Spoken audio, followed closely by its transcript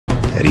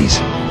at ease.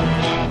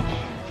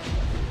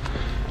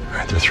 All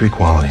right, there are three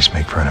qualities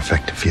make for an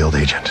effective field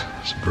agent.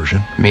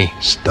 Subversion. Me.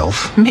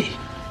 Stealth. Me.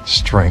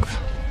 Strength.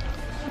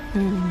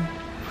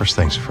 First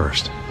things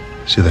first.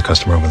 See the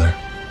customer over there?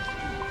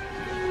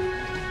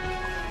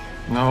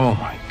 Oh,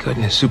 my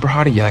goodness. Super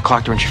hottie? Yeah, I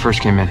clocked her when she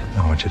first came in.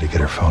 I want you to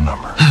get her phone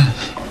number.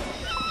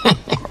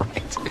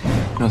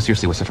 Right. No,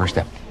 seriously, what's the first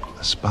step?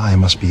 A spy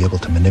must be able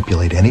to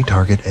manipulate any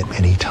target at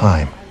any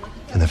time.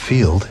 In the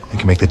field, it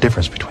can make the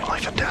difference between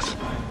life and death.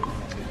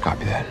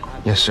 Copy that.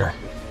 Yes, sir.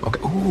 Okay.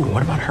 Ooh,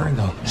 what about her,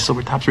 though? The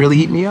silver tops really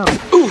heat me up.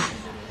 Ooh.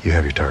 You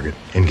have your target.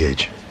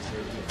 Engage.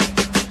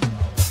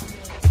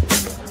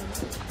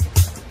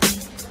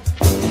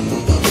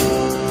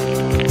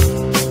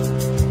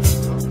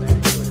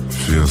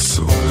 Feels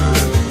so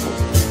good.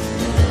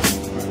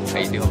 How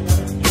you doing?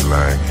 You're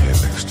lying here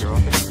next to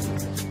me.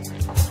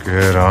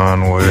 Get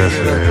on with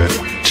it.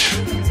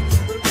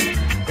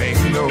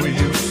 Ain't no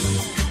use.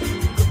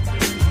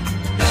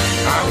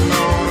 I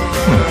know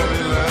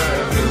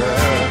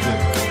love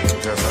you.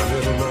 Just a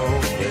little more,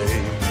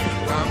 babe.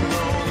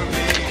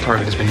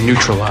 Target has been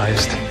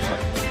neutralized.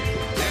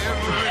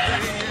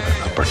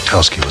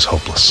 Bartowski was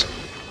hopeless.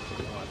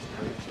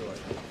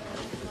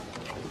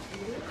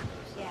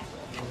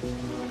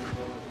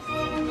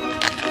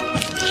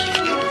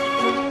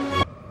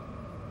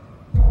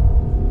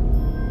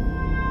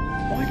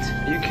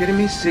 Are you kidding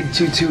me? SIG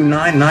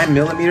 229,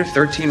 9mm,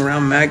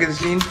 13-round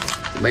magazine,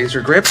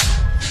 laser grip,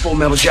 full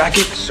metal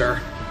jacket, sir.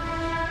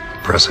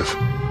 Impressive.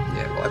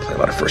 Yeah, well, I play a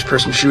lot of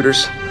first-person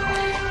shooters.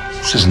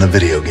 This isn't a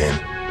video game.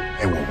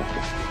 Hey, whoa.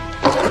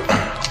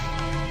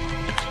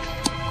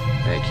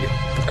 Thank you.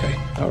 Okay,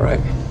 all right.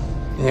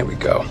 Here we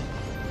go.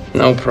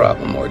 No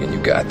problem, Morgan. You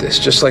got this.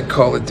 Just like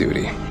Call of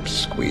Duty.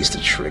 Squeeze the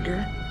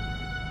trigger.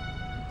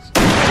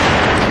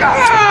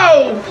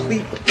 Ow! Holy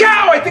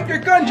cow! I think your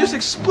gun just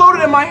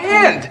exploded in my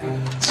hand.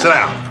 Sit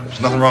down.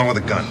 There's nothing wrong with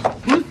a gun.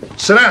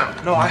 Sit down.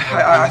 No,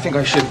 I think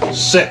I should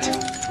Sit.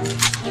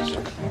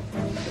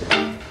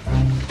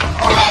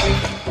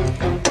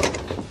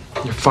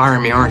 You're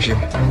firing me, aren't you?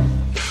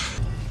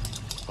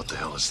 What the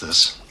hell is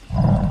this?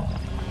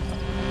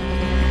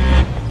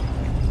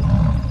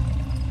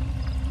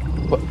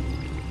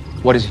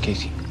 What is it,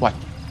 Casey? What?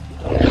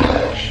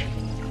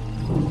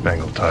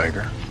 Bengal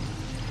tiger.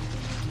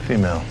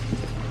 Female.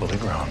 Fully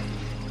grown.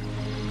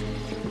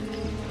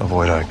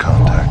 Avoid eye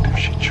contact if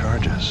she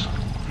charges.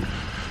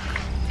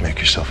 Make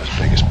yourself as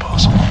big as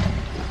possible.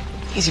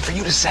 Easy for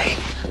you to say.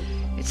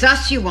 It's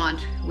us you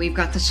want. We've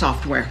got the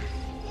software.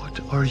 What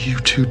are you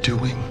two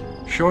doing?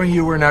 Showing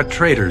you we're not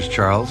traitors,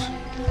 Charles.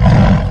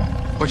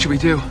 What should we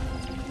do?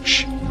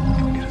 Shh.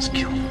 Don't get us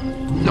killed.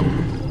 No.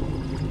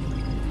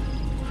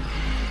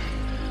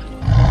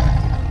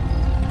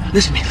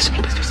 Listen to me,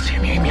 please,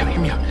 hear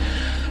me out.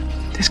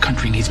 This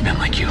country needs men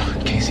like you,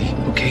 Casey,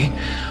 okay?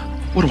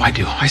 What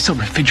do? I sell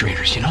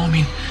refrigerators, you know? I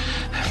mean,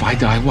 if I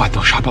die, what?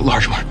 They'll shop at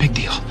Largemore, big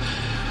deal.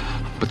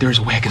 But there's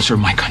a way I can serve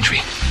my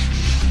country.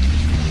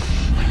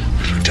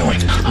 What are you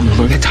doing? I'm gonna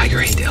lure that tiger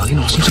in, Dale. You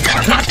know, some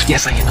support.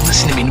 Yes, I am. Now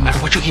listen to me. No matter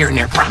what you hear in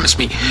there, promise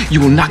me, you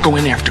will not go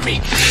in after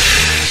me.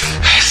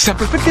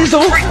 Separate, but this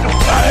over.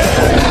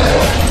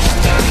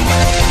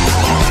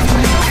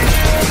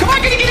 Come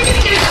on, get it.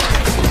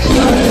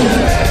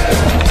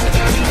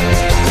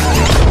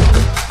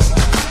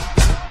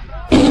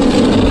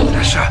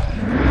 Tasha.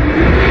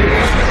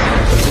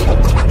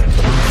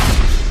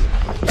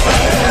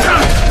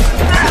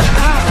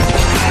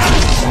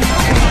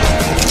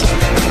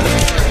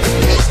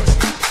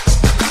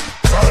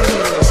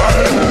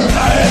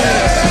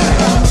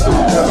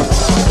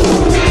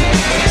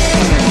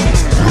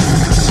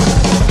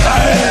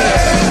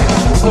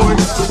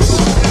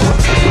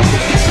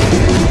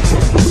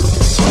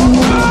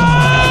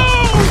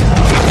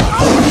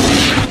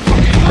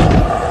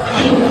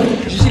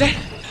 Did you see that?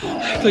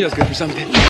 I thought you was good for something.